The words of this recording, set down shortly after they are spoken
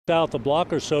South a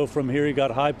block or so from here, you got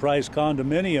high-priced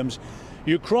condominiums.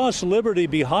 You cross Liberty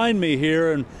behind me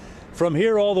here, and from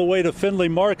here all the way to Findlay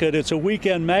Market, it's a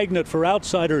weekend magnet for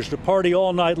outsiders to party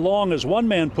all night long. As one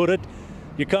man put it,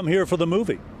 you come here for the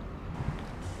movie.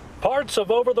 Parts of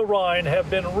Over-the-Rhine have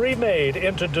been remade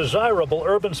into desirable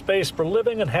urban space for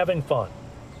living and having fun.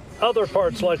 Other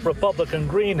parts like Republican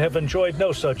Green have enjoyed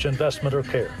no such investment or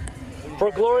care. For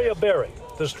Gloria Berry,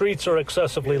 the streets are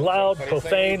excessively loud,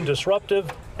 profane,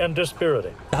 disruptive, and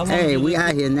dispiriting. Hey, we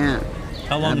out here now.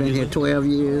 How long? I've been here 12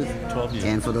 years. 12 years.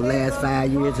 And for the last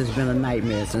 5 years, it's been a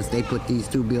nightmare since they put these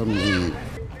two buildings in.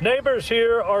 Neighbors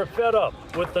here are fed up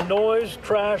with the noise,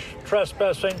 trash,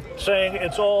 trespassing, saying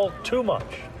it's all too much.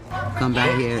 Come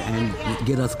back here and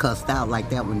get us cussed out like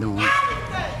that one doing.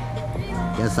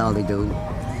 That's all they do.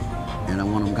 And I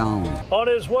want them gone. On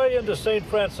his way into St.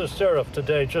 Francis Seraph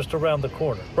today, just around the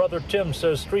corner, Brother Tim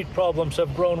says street problems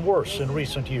have grown worse in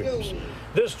recent years.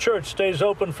 This church stays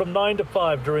open from 9 to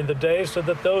 5 during the day so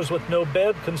that those with no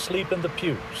bed can sleep in the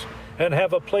pews and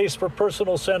have a place for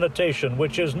personal sanitation,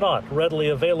 which is not readily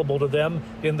available to them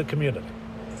in the community.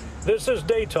 This is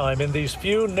daytime in these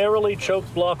few narrowly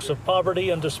choked blocks of poverty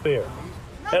and despair.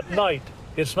 At night,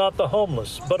 it's not the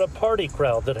homeless, but a party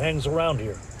crowd that hangs around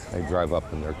here. They drive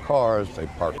up in their cars, they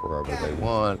park wherever they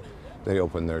want, they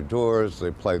open their doors,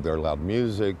 they play their loud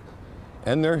music,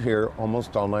 and they're here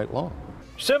almost all night long.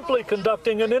 Simply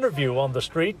conducting an interview on the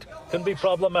street can be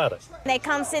problematic. They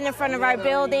come sit in front of our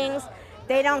buildings.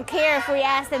 They don't care if we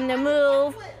ask them to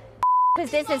move,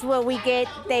 because this is what we get.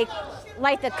 They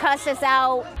like to cuss us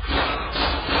out.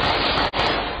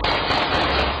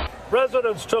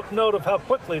 Residents took note of how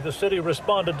quickly the city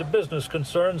responded to business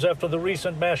concerns after the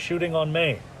recent mass shooting on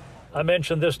Main. I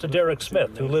mentioned this to Derek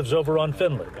Smith, who lives over on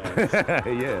Findlay.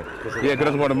 Yeah, because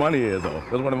that's where the money is, though.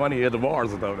 That's where the money is, the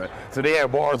bars and stuff. So they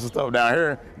have bars and stuff down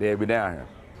here, they'd be down here.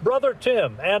 Brother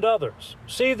Tim and others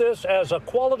see this as a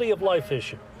quality of life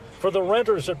issue for the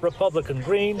renters at Republican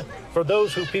Green, for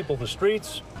those who people the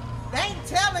streets. They ain't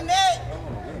telling that.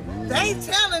 They ain't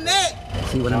telling that.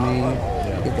 See what I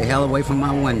mean? Get the hell away from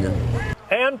my window.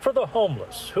 And for the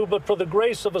homeless, who but for the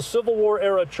grace of a Civil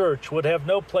War-era church would have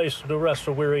no place to rest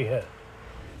a weary head.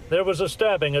 There was a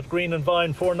stabbing at Green and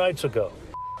Vine 4 nights ago.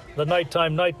 The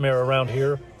nighttime nightmare around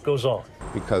here goes on.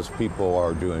 Because people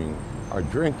are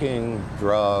drinking,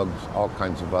 drugs, all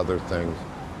kinds of other things.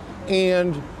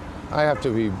 And I have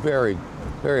to be very,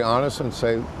 very honest and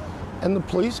say, and the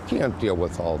police can't deal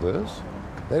with all this.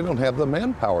 They don't have the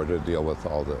manpower to deal with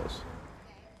all this.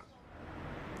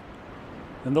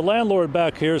 And the landlord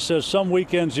back here says some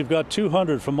weekends you've got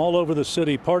 200 from all over the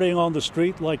city partying on the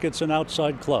street like it's an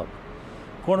outside club.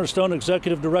 Cornerstone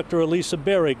Executive Director Elisa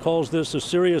Berry calls this a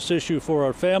serious issue for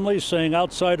our families, saying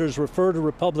outsiders refer to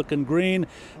Republican Green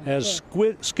as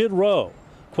Skid Row.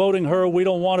 Quoting her, "We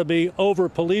don't want to be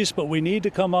over-policed, but we need to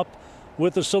come up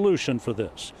with a solution for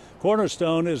this."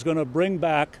 Cornerstone is going to bring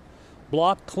back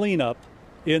block cleanup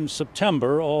in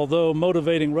September, although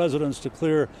motivating residents to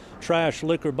clear trash,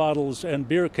 liquor bottles, and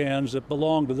beer cans that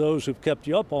belong to those who've kept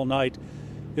you up all night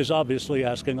is obviously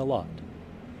asking a lot.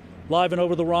 Live and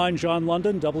Over the Rhine, John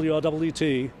London,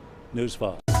 WLWT News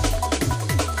 5.